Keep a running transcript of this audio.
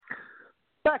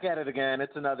Back at it again.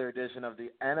 It's another edition of the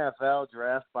NFL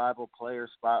Draft Bible Player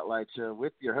Spotlight Show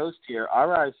with your host here,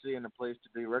 RIC, and the place to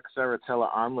be, Rick Saratella,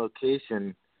 on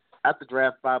location at the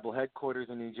Draft Bible headquarters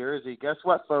in New Jersey. Guess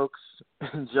what, folks?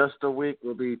 In just a week,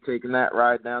 we'll be taking that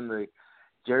ride down the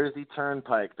Jersey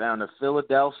Turnpike, down to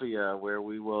Philadelphia, where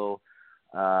we will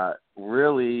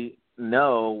really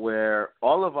know where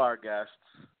all of our guests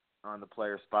on the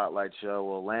Player Spotlight Show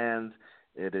will land.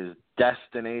 It is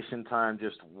destination time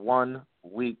just 1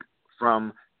 week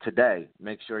from today.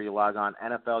 Make sure you log on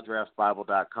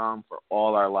NFLDraftBible.com for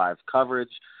all our live coverage.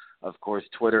 Of course,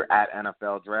 Twitter at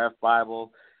NFL Draft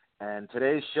Bible. And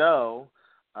today's show,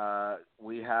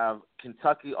 we have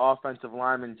Kentucky offensive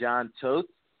lineman John Toth.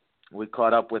 We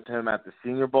caught up with him at the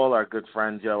Senior Bowl. Our good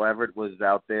friend Joe Everett was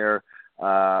out there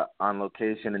on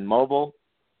location in Mobile.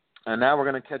 And now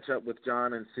we're going to catch up with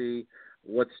John and see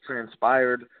what's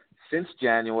transpired since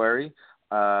January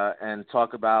and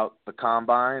talk about the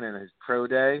Combine and his pro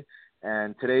day.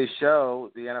 And today's show,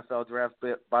 the NFL Draft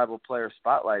Bible Player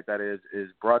Spotlight, that is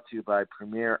brought to you by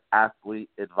Premier Athlete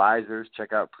Advisors.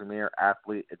 Check out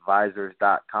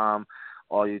PremierAthleteAdvisors.com.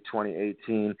 All you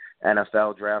 2018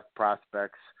 NFL Draft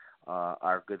prospects,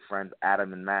 our good friends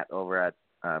Adam and Matt over at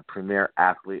Premier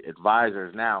Athlete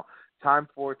Advisors. Now, time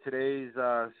for today's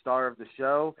star of the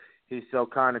show. He's so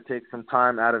kind to take some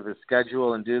time out of his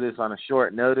schedule and do this on a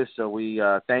short notice, so we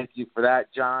thank you for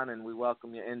that, John, and we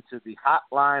welcome you into the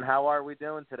hotline. How are we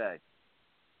doing today?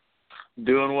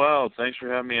 Doing well. Thanks for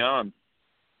having me on.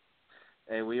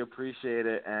 Hey, we appreciate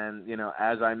it, and, you know,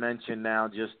 as I mentioned now,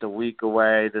 just a week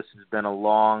away, this has been a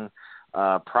long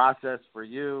process for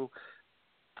you.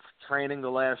 Training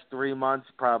the last 3 months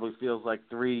probably feels like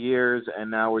 3 years, and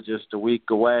now we're just a week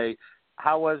away.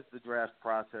 How was the draft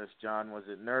process, John? Was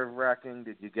it nerve-wracking?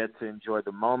 Did you get to enjoy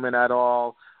the moment at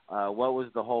all? What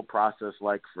was the whole process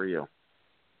like for you?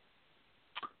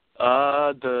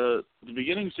 The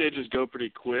beginning stages go pretty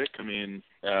quick. I mean,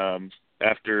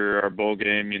 after our bowl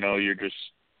game, you know,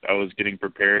 I was getting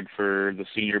prepared for the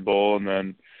Senior Bowl, and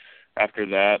then after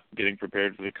that, getting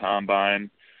prepared for the Combine.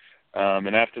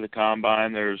 And after the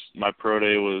Combine, my pro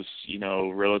day was, you know,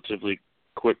 relatively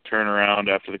quick turnaround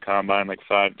after the Combine, like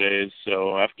 5 days.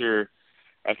 So after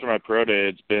my pro day,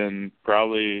 it's been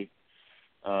probably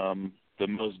the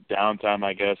most downtime,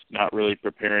 I guess, not really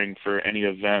preparing for any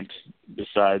event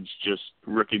besides just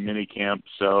rookie mini camp.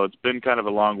 So it's been kind of a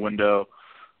long window,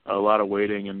 a lot of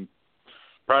waiting, and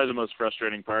probably the most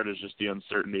frustrating part is just the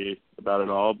uncertainty about it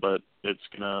all, but it's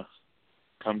going to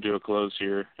come to a close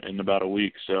here in about a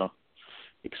week. So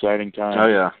exciting time. Oh,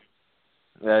 yeah.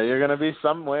 Yeah, you're going to be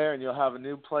somewhere, and you'll have a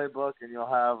new playbook, and you'll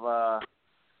have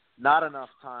not enough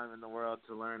time in the world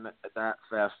to learn that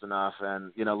fast enough.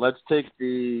 And, you know, let's take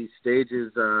the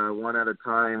stages one at a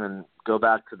time and go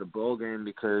back to the bowl game,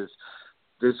 because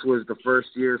this was the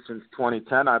first year since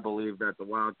 2010, I believe, that the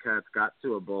Wildcats got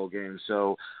to a bowl game.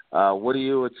 So what do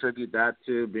you attribute that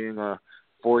to, being a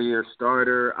four-year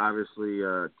starter, obviously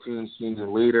a team senior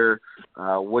leader?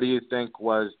 What do you think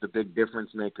was the big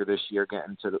difference maker this year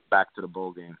getting back to the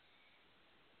bowl game?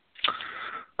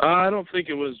 I don't think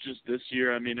it was just this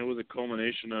year. I mean, it was a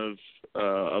culmination of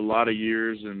a lot of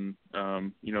years, and,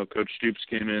 you know, Coach Stoops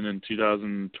came in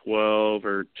 2012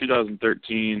 or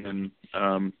 2013 and,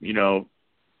 you know,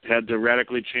 had to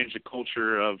radically change the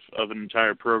culture of an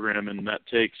entire program, and that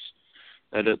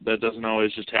doesn't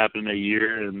always just happen in a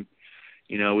year. And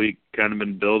you know, we kind of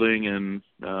been building, and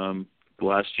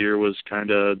last year was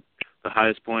kind of the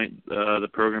highest point the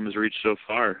program has reached so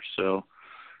far. So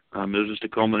it was just a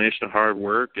culmination of hard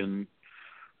work and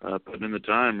putting in the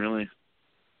time, really.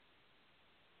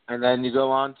 And then you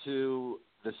go on to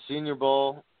the Senior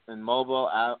Bowl in Mobile.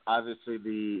 Obviously,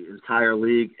 the entire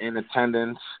league in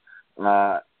attendance.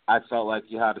 I felt like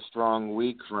you had a strong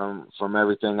week from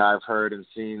everything I've heard and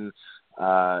seen.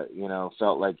 You know,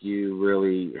 felt like you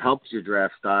really helped your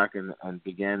draft stock and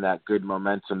began that good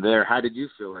momentum there. How did you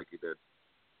feel like you did?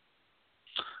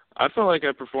 I felt like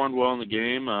I performed well in the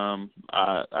game. I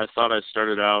thought I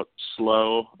started out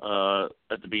slow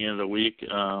at the beginning of the week,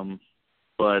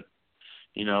 but,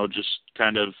 you know, just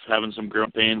kind of having some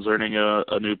growing pains, learning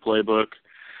a new playbook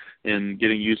and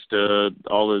getting used to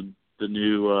all the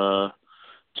new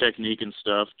technique and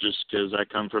stuff, just because I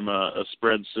come from a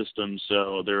spread system,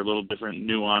 so there are little different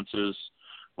nuances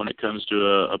when it comes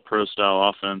to a pro-style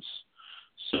offense.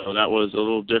 So that was a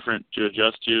little different to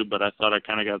adjust to, but I thought I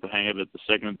kind of got the hang of it the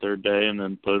second and third day, and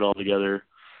then put it all together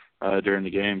during the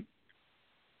game.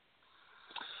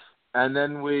 And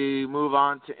then we move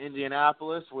on to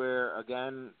Indianapolis, where,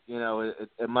 again, you know,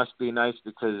 it must be nice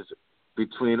because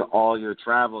between all your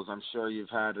travels, I'm sure you've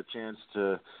had a chance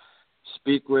to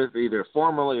speak with either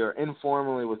formally or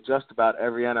informally with just about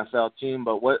every NFL team,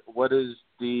 but what is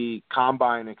the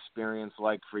combine experience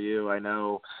like for you? I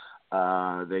know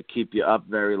they keep you up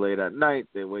very late at night.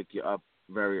 They wake you up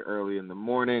very early in the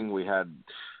morning. We had,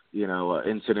 an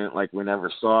incident like we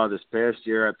never saw this past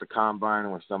year at the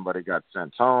combine where somebody got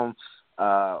sent home.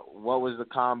 What was the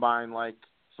combine like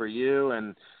for you?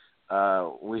 And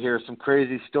we hear some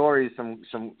crazy stories.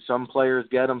 Some players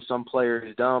get them, some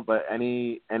players don't. But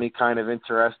any kind of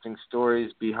interesting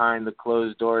stories behind the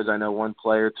closed doors? I know one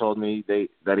player told me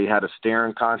that he had a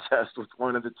staring contest with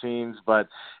one of the teams. But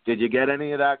did you get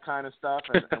any of that kind of stuff?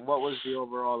 And what was the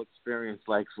overall experience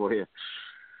like for you?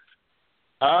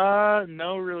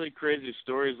 No really crazy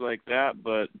stories like that,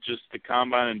 but just the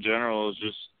combine in general is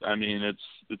just, I mean,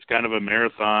 it's kind of a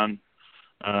marathon.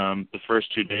 The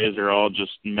first 2 days are all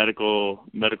just medical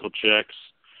checks,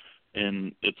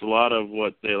 and it's a lot of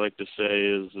what they like to say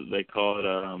is they call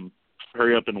it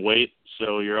hurry up and wait.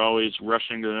 So you're always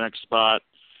rushing to the next spot,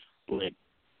 like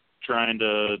trying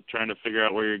to figure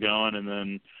out where you're going, and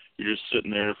then you're just sitting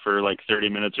there for like 30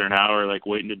 minutes or an hour, like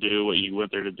waiting to do what you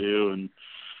went there to do. And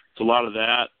it's a lot of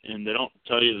that, and they don't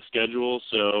tell you the schedule,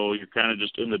 so you're kind of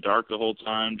just in the dark the whole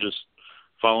time, just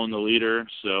following the leader.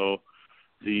 So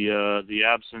the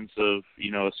absence of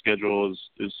a schedule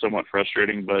is somewhat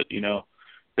frustrating, but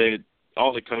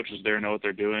all the coaches there know what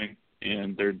they're doing,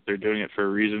 and they're doing it for a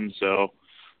reason. So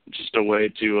it's just a way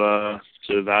to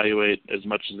evaluate as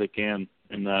much as they can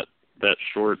in that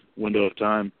short window of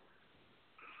time.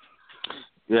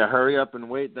 Yeah, hurry up and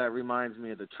wait. That reminds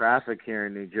me of the traffic here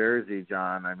in New Jersey,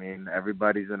 John. I mean,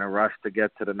 everybody's in a rush to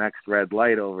get to the next red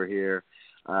light over here.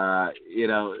 Talk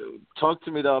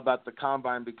to me, though, about the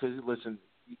combine because, listen,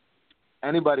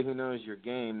 anybody who knows your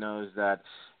game knows that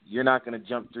you're not going to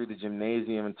jump through the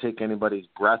gymnasium and take anybody's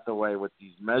breath away with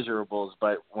these measurables,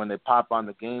 but when they pop on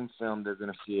the game film, they're going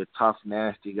to see a tough,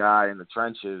 nasty guy in the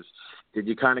trenches. Did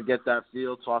you kind of get that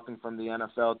feel talking from the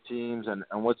NFL teams, and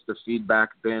what's the feedback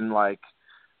been like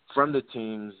from the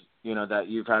teams, that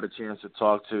you've had a chance to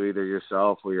talk to, either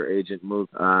yourself or your agent moved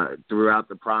throughout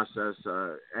the process?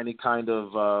 Any kind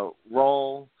of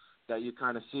role that you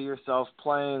kind of see yourself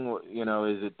playing?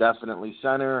 Is it definitely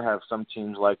center? Have some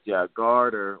teams like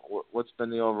guard, or what's been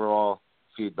the overall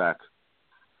feedback?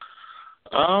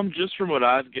 Just from what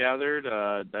I've gathered,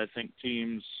 I think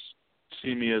teams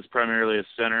see me as primarily a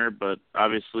center, but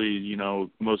obviously,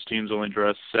 most teams only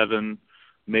dress 7,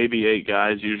 maybe 8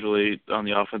 guys usually on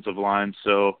the offensive line.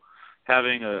 So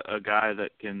having a guy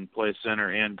that can play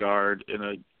center and guard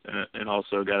and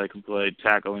also a guy that can play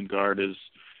tackle and guard is,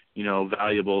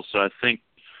 valuable. So I think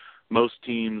most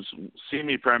teams see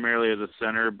me primarily as a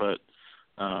center, but,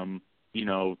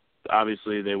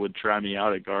 obviously they would try me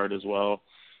out at guard as well,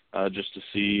 just to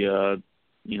see,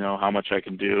 how much I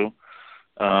can do.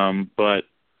 But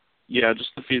yeah, just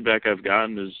the feedback I've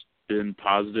gotten has been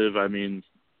positive. I mean,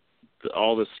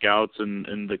 all the scouts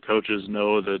and the coaches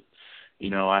know that,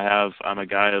 I'm a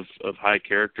guy of high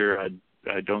character.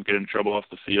 I don't get in trouble off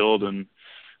the field, and,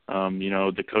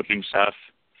 the coaching staff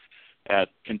at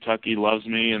Kentucky loves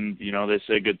me, and, they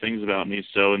say good things about me.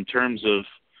 So in terms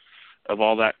of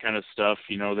all that kind of stuff,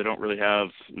 they don't really have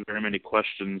very many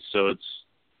questions. So it's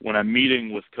when I'm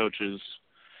meeting with coaches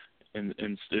and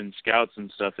scouts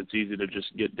and stuff, it's easy to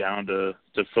just get down to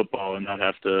football and not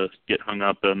have to get hung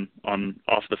up on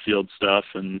off the field stuff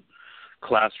and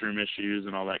classroom issues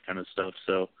and all that kind of stuff.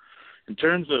 So in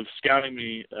terms of scouting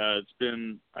me, it's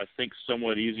been, I think,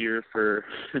 somewhat easier for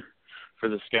for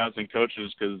the scouts and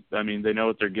coaches because, I mean, they know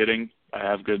what they're getting. I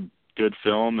have good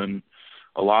film and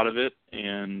a lot of it,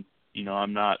 and,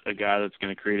 I'm not a guy that's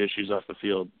going to create issues off the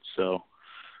field. So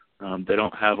they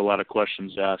don't have a lot of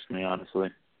questions to ask me, honestly.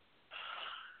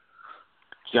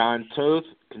 John Toth,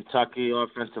 Kentucky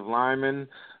offensive lineman,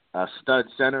 stud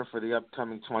center for the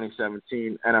upcoming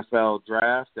 2017 NFL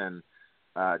Draft. And,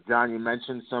 John, you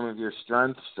mentioned some of your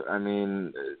strengths. I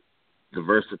mean, the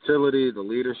versatility, the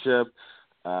leadership.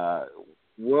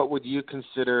 What would you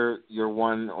consider your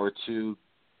 1 or 2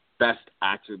 best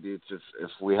attributes if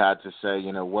we had to say,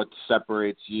 what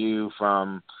separates you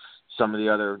from some of the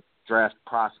other draft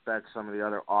prospects, some of the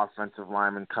other offensive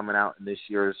linemen coming out in this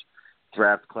year's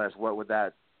draft class? What would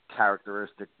that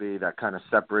characteristic be that kind of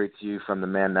separates you from the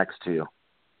man next to you?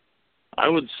 I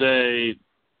would say,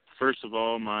 first of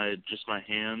all, my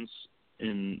hands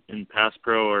in pass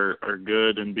pro are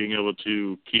good, and being able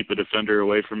to keep a defender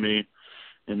away from me.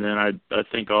 And then I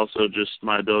think also just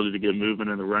my ability to get movement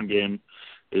in the run game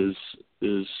is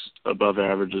above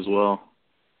average as well.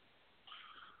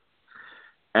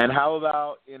 And how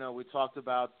about, we talked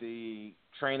about the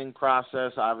training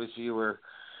process. Obviously, you were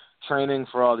training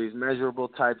for all these measurable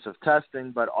types of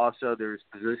testing, but also there's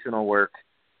positional work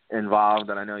involved,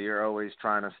 and I know you're always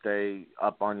trying to stay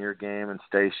up on your game and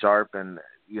stay sharp. And,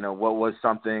 what was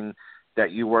something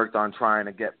that you worked on trying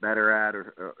to get better at,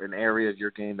 or an area of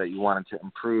your game that you wanted to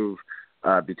improve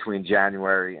between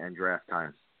January and draft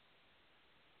time?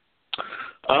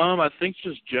 I think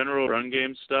just general run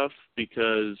game stuff,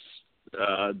 because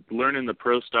learning the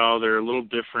pro style, they're a little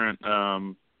different.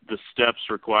 The steps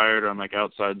required on like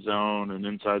outside zone and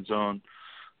inside zone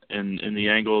and the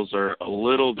angles are a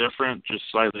little different, just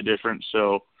slightly different.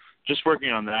 So just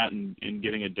working on that and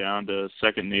getting it down to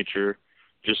second nature,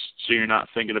 just so you're not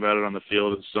thinking about it on the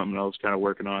field, is something I was kind of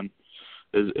working on,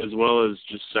 as well as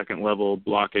just second level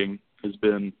blocking has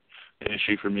been an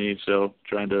issue for me. So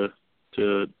trying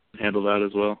to handle that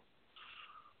as well.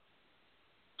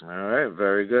 All right,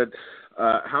 very good.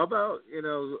 How about,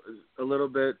 a little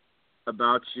bit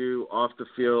about you off the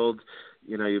field?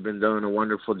 You've been doing a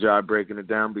wonderful job breaking it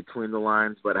down between the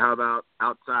lines, but how about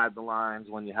outside the lines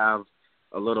when you have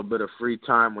a little bit of free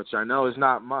time, which I know is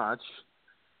not much,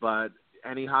 but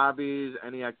any hobbies,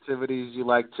 any activities you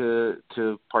like to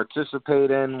participate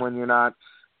in when you're not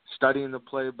studying the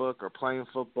playbook or playing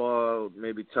football?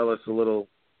 Maybe tell us a little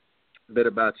bit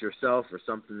about yourself or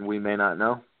something we may not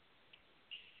know.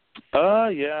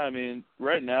 Yeah, I mean,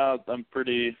 right now I'm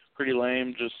pretty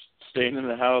lame, just staying in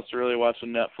the house, really watching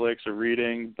Netflix or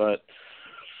reading, but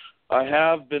I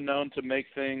have been known to make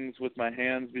things with my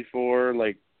hands before,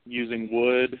 like using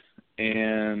wood,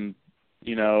 and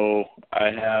I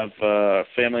have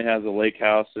family has a lake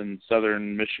house in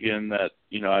southern Michigan that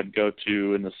I'd go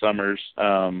to in the summers,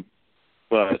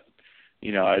 but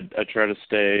I try to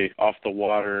stay off the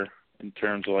water in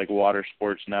terms of like water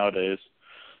sports nowadays,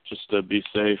 just to be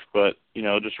safe. But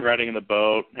just riding in the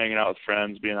boat, hanging out with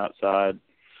friends, being outside,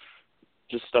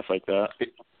 just stuff like that.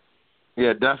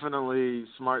 Yeah, definitely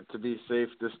smart to be safe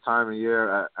this time of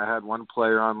year. I had one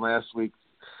player on last week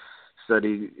said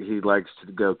he likes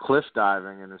to go cliff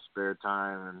diving in his spare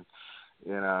time,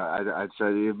 and I'd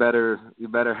say you better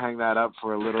hang that up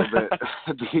for a little bit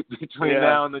between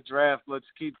now and the draft. Let's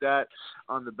keep that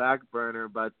on the back burner.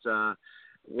 But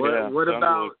what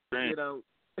about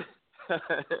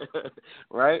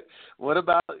right? What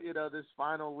about this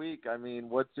final week? I mean,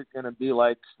 what's it going to be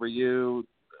like for you?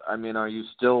 I mean, are you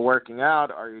still working out?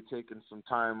 Are you taking some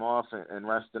time off and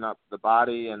resting up the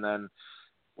body? And then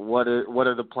what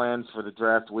are the plans for the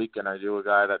draft weekend? Are you a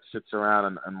guy that sits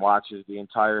around and watches the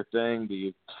entire thing? Do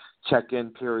you check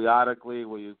in periodically?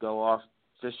 Will you go off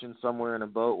fishing somewhere in a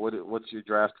boat? What's your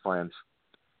draft plans?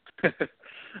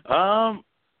 I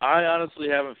honestly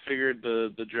haven't figured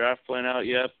the draft plan out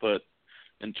yet, but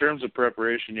in terms of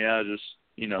preparation, yeah,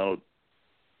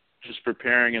 just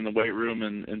preparing in the weight room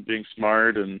and being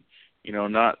smart and,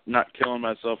 not killing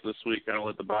myself this week, kind of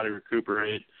let the body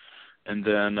recuperate. And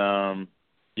then,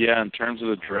 in terms of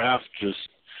the draft,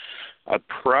 I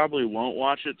probably won't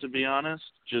watch it, to be honest,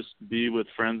 just be with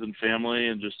friends and family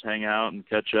and just hang out and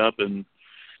catch up and,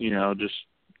 just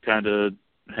kind of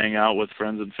hang out with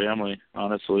friends and family,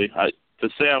 honestly. To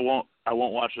say I won't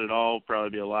watch it at all will probably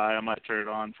be a lie. I might turn it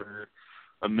on for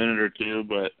a minute or two,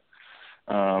 but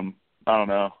I don't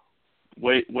know.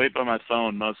 Wait by my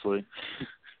phone mostly.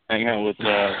 Hang out with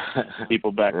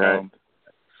people back home.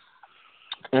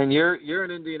 And you're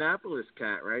an Indianapolis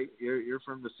cat, right? You're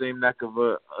from the same neck of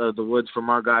the woods from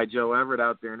our guy Joe Everett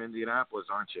out there in Indianapolis,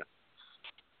 aren't you?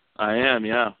 I am,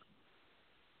 yeah.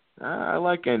 I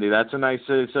like Indy. That's a nice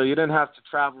city. So you didn't have to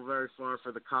travel very far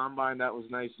for the combine. That was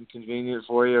nice and convenient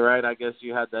for you, right? I guess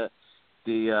you had the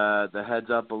heads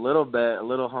up a little bit, a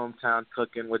little hometown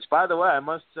cooking, which, by the way, I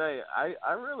must say,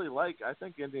 I really like. I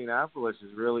think Indianapolis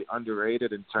is really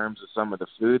underrated in terms of some of the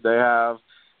food they have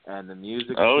and the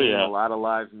music scene, yeah. A lot of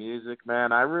live music,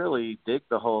 man. I really dig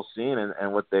the whole scene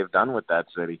and what they've done with that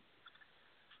city.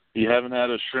 You haven't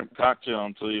had a shrimp cocktail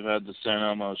until you've had the San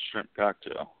Elmo shrimp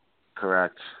cocktail.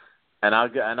 Correct. And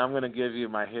I'm going to give you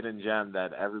my hidden gem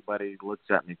that everybody looks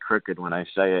at me crooked when I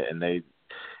say it, and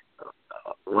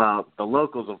well, the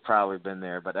locals have probably been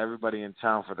there, but everybody in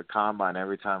town for the combine,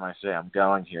 every time I say I'm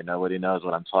going here, nobody knows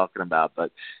what I'm talking about.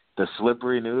 But the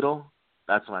slippery noodle,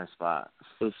 that's my spot.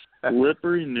 The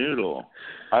slippery noodle.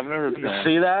 I've never been there.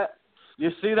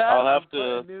 You see that? I'll have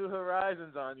to. New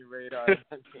horizons on your radar.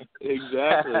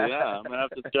 Exactly, yeah. I'm going to have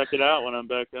to check it out when I'm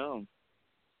back home.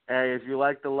 Hey, if you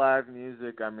like the live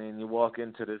music, I mean, you walk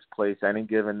into this place any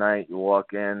given night, you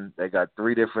walk in, they got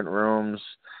 3 different rooms.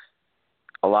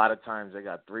 A lot of times they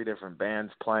got 3 different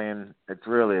bands playing. It's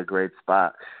really a great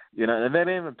spot. And they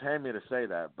didn't even pay me to say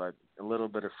that, but a little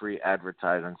bit of free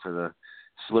advertising for the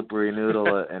slippery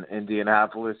noodle in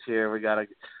Indianapolis here. We got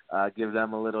give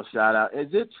them a little shout out. Is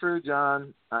it true,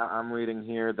 John? I'm reading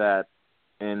here that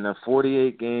in the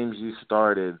 48 games you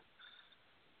started,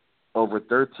 over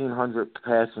 1,300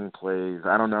 passing plays.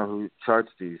 I don't know who charts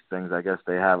these things. I guess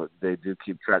they have it. They do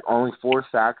keep track. Only 4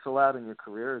 sacks allowed in your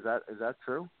career. Is that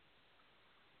true?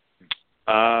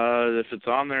 If it's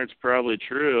on there, it's probably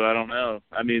true. I don't know.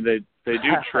 I mean, they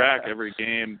do track every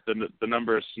game the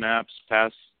number of snaps,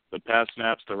 the pass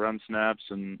snaps, the run snaps,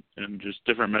 and just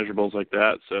different measurables like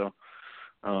that. So,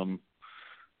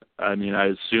 I mean, I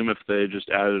assume if they just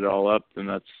added it all up, then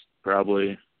that's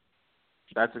probably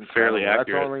fairly accurate.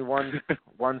 That's only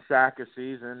one sack a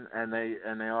season, and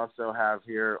they also have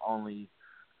here only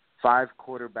 5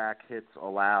 quarterback hits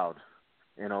allowed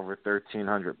in over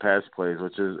 1,300 pass plays,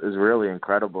 which is really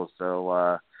incredible.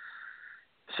 So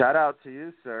shout out to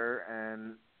you, sir.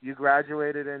 And you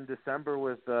graduated in December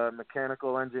with a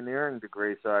mechanical engineering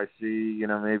degree, so I see,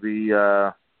 maybe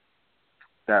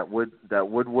that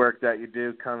woodwork that you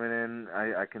do coming in,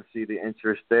 I can see the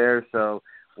interest there. So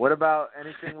what about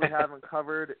anything we haven't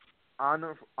covered on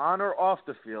or off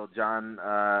the field, John?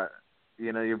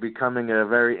 You're becoming a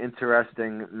very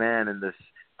interesting man in this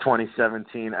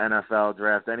 2017 NFL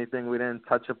draft. Anything we didn't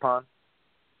touch upon?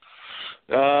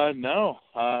 No.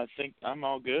 I think I'm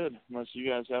all good, unless you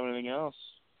guys have anything else.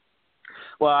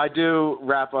 Well, I do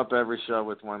wrap up every show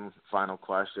with one final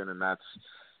question, and that's,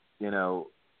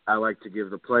 I like to give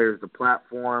the players the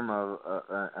platform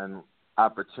and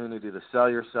opportunity to sell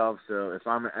yourself. So if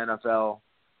I'm an NFL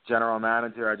general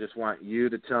manager, I just want you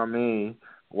to tell me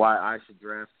why I should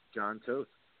draft John Toth.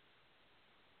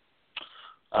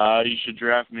 You should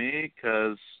draft me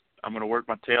because I'm going to work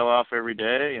my tail off every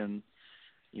day, and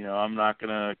I'm not going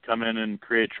to come in and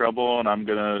create trouble, and I'm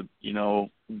going to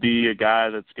be a guy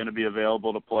that's going to be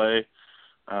available to play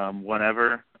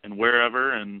whenever and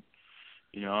wherever, and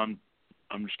I'm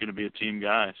just going to be a team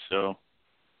guy. So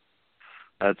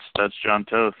that's John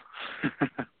Toth.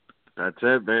 That's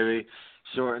it, baby.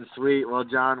 Short and sweet. Well,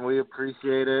 John, we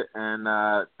appreciate it,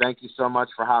 and thank you so much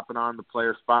for hopping on the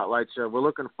Player Spotlight Show. We're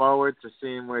looking forward to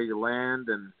seeing where you land,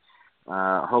 and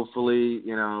hopefully,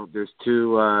 there's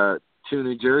two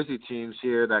New Jersey teams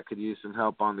here that could use some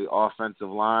help on the offensive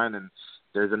line, and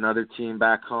there's another team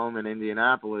back home in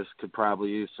Indianapolis could probably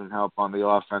use some help on the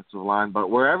offensive line. But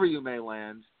wherever you may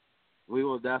land, we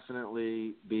will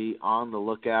definitely be on the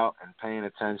lookout and paying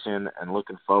attention and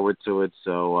looking forward to it.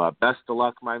 So best of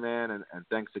luck, my man, and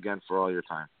thanks again for all your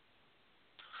time.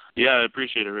 Yeah, I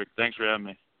appreciate it, Rick. Thanks for having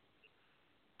me.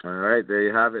 All right, there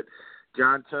you have it.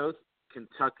 John Toth,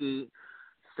 Kentucky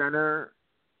center,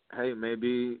 hey,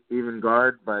 maybe even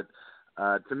guard, but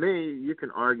to me, you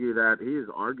can argue that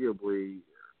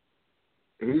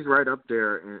he's right up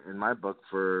there in my book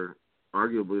for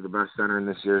arguably the best center in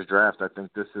this year's draft. I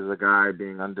think this is a guy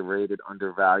being underrated,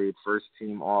 undervalued,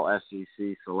 first-team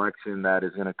All-SEC selection that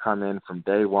is going to come in from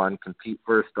day one, compete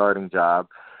for a starting job,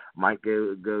 might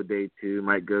go day 2,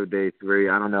 might go day 3.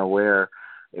 I don't know where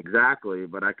exactly,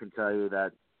 but I can tell you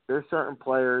that there's certain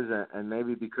players, and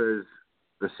maybe because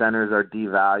the centers are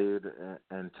devalued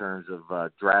in terms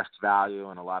of draft value,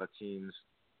 and a lot of teams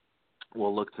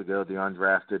will look to go the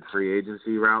undrafted free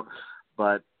agency route.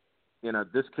 But,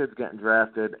 this kid's getting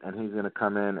drafted, and he's going to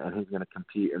come in, and he's going to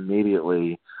compete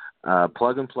immediately.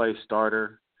 Plug-and-play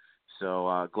starter.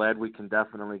 So glad we can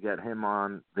definitely get him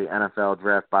on the NFL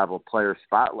Draft Bible Player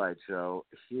Spotlight Show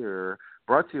here,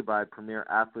 brought to you by Premier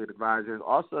Athlete Advisors.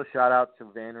 Also, shout out to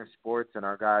Vanner Sports and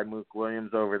our guy Mook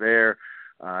Williams over there,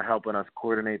 helping us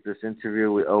coordinate this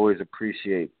interview. We always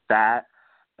appreciate that.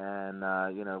 And,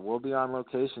 we'll be on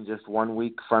location just 1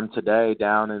 week from today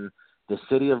down in the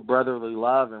city of brotherly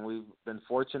love. And we've been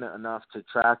fortunate enough to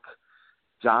track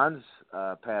John's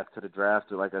path to the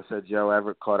draft. Like I said, Joe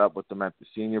Everett caught up with him at the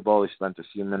Senior Bowl. He spent a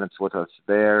few minutes with us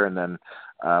there. And then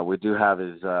we do have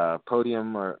his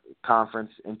podium or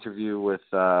conference interview with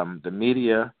the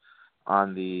media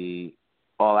on the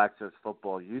All Access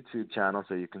Football YouTube channel,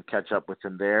 so you can catch up with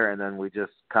him there. And then we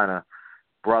just kind of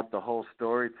brought the whole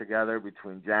story together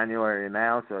between January and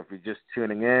now. So if you're just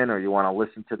tuning in or you want to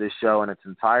listen to this show in its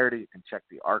entirety, you can check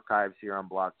the archives here on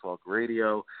Blog Talk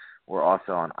Radio. We're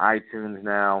also on iTunes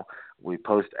now. We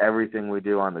post everything we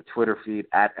do on the Twitter feed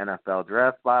at NFL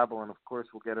Draft Bible. And, of course,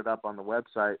 we'll get it up on the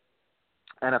website,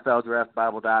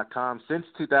 NFLDraftBible.com. Since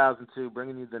 2002,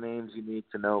 bringing you the names you need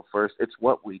to know first. It's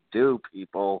what we do,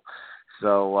 people.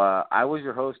 So I was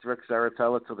your host, Rick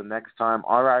Saratella. Till the next time,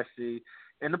 RIC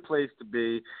in the place to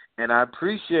be. And I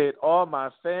appreciate all my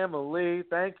family.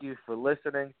 Thank you for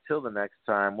listening. Till the next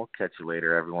time, we'll catch you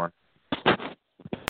later, everyone.